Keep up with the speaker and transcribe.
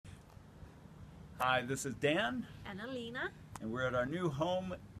Hi, this is Dan. And Alina. And we're at our new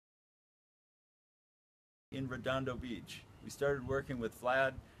home in Redondo Beach. We started working with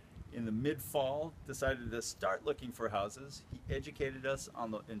Vlad in the mid-fall, decided to start looking for houses. He educated us on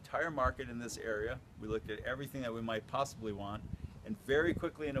the entire market in this area. We looked at everything that we might possibly want, and very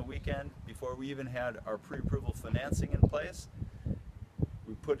quickly in a weekend, before we even had our pre-approval financing in place,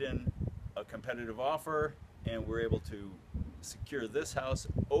 we put in a competitive offer and we're able to secure this house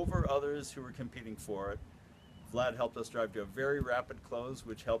over others who were competing for it. Vlad helped us drive to a very rapid close,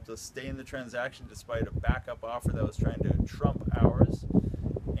 which helped us stay in the transaction despite a backup offer that was trying to trump ours.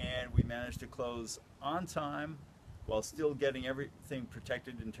 And we managed to close on time while still getting everything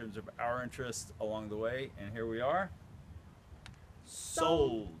protected in terms of our interests along the way. And here we are,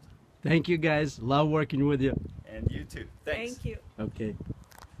 sold. Thank you guys. Love working with you. And you too. Thanks. Thank you. Okay.